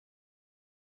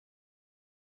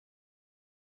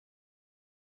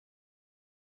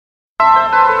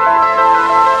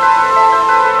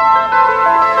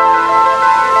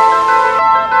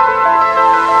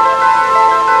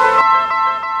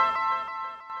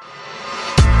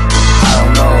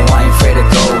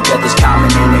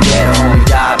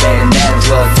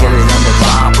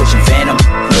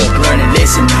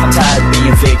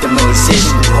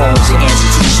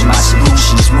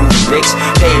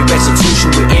Pay restitution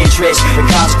with interest. The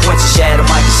consequences shadow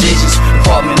my decisions.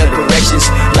 Department of Corrections.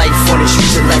 Life on the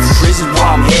streets and life in prison where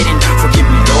I'm heading. Forgive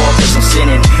me, Lord, cause I'm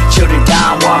sinning. Children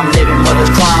dying while I'm living. Mothers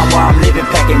crying while I'm living.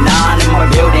 Packing 9 in my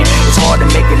building. It's hard to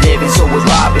make a living, so it's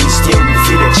robbing. Still we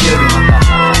feed the children.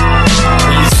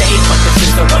 We say fuck the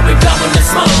system, but we blowing the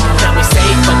smoke. Now we say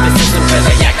fuck the system, cause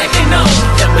they act like they know.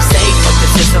 Then we say fuck the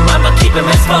system, I'ma keep them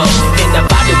exposed. In the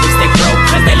body we stay broke,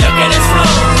 cause they look at us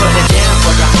wrong. Put it down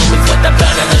for the homies with the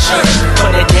blood on the shirt.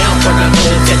 Put it down for the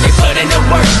hoods that they put in the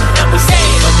work. And we say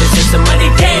fuck the system any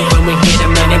day. When we hit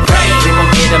them and they pray, we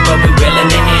won't get them, but we will in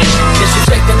the end.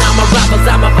 Disrespecting all my rivals,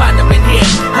 I'ma find them in here.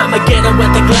 I'ma get them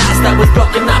with the glass that was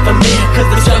broken off of me. Cause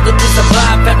the struggle to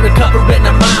survive and recover in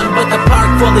the mind. With the park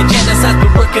full of genocide, we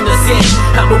working us in.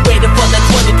 I've been waiting for the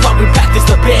 2012, we practiced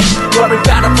a bit. Worried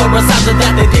battle for us after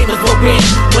that the demons will win.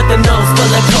 With the nose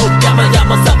full of coke, got my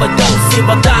almost overdose. See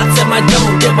my thoughts in my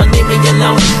dome, they won't leave me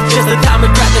alone. Just the time we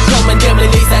crack the chrome and then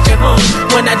release at your home.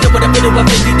 When I do what I do, I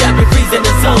really that we freeze in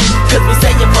the zone. Cause we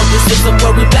say fuck the system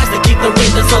where we blast to keep the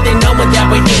windows. So they know when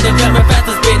that we hit it. Coming fast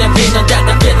to spit and beat on that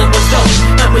the feeling was dope.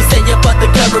 And we say fuck the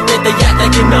government, they act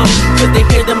like you know. Cause they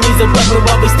hear the music bumping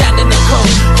while we stand in the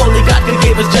cold. Only God can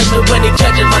give us judgment when he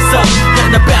judges my soul.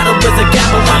 And the battle is a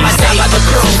gamble, I might die by the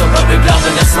crew. But we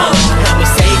blowing the smoke. And we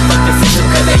say fuck the system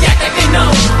cause they act like they know.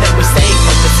 Then we say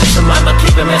fuck the system, I'ma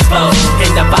keep them exposed.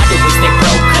 In the body we stay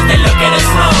broke cause they look at us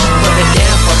wrong. Put it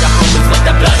down for the homies with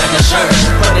the blood on the shirt.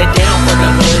 Put it down for the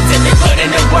hoods and they put in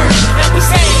the work. And we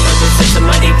say fuck the system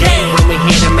any day. When we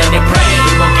hear them and they pray,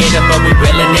 we won't get them but we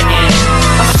will in the end.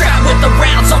 I'm strapped with the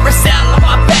rounds on the cell on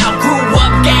my bow. Grew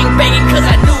up gang banging cause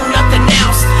I knew nothing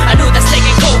else. I knew that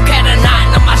taking coke had a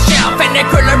 9 on my shelf. And that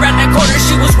girl around the corner,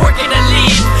 she was working to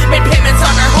leave. Made payments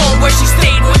on her home where she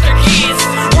stayed with her kids.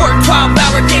 Worked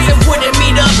 12-hour days and wouldn't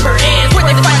meet up her ends. When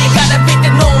they finally got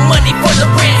evicted, no money for the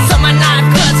rent. So my knife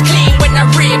cuts clean when I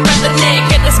rip at the neck.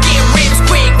 And the skin rips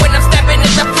quick when I'm stepping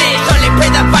in the flesh. Only pray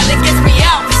that violence gets me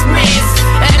out this mess.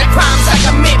 And the crimes I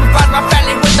commit provide my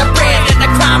family with the bread. And the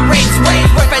crime rates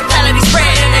raise where fatality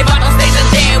spread. And they bottle stays in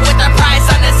dead with the price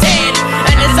on his head.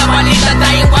 And it's somebody that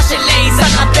dying while she lays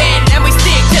on her bed. And we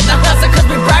stick to the hustle cause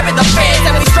we bribing the feds.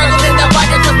 And we struggle in the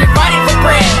fire cause we fighting for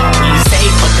bread. We say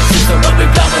fuck the system but we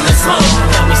blowing the smoke.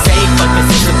 And we say fuck the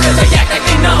system cause they act like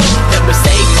they know. Then we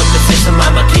say fuck the system,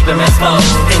 I'ma keep them exposed.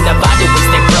 In the body we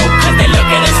stay broke cause they look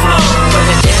at us wrong. Put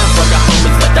it down for the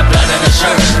homies with the blood on the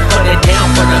shirt. Put it down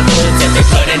for the hoods and they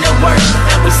put in the work.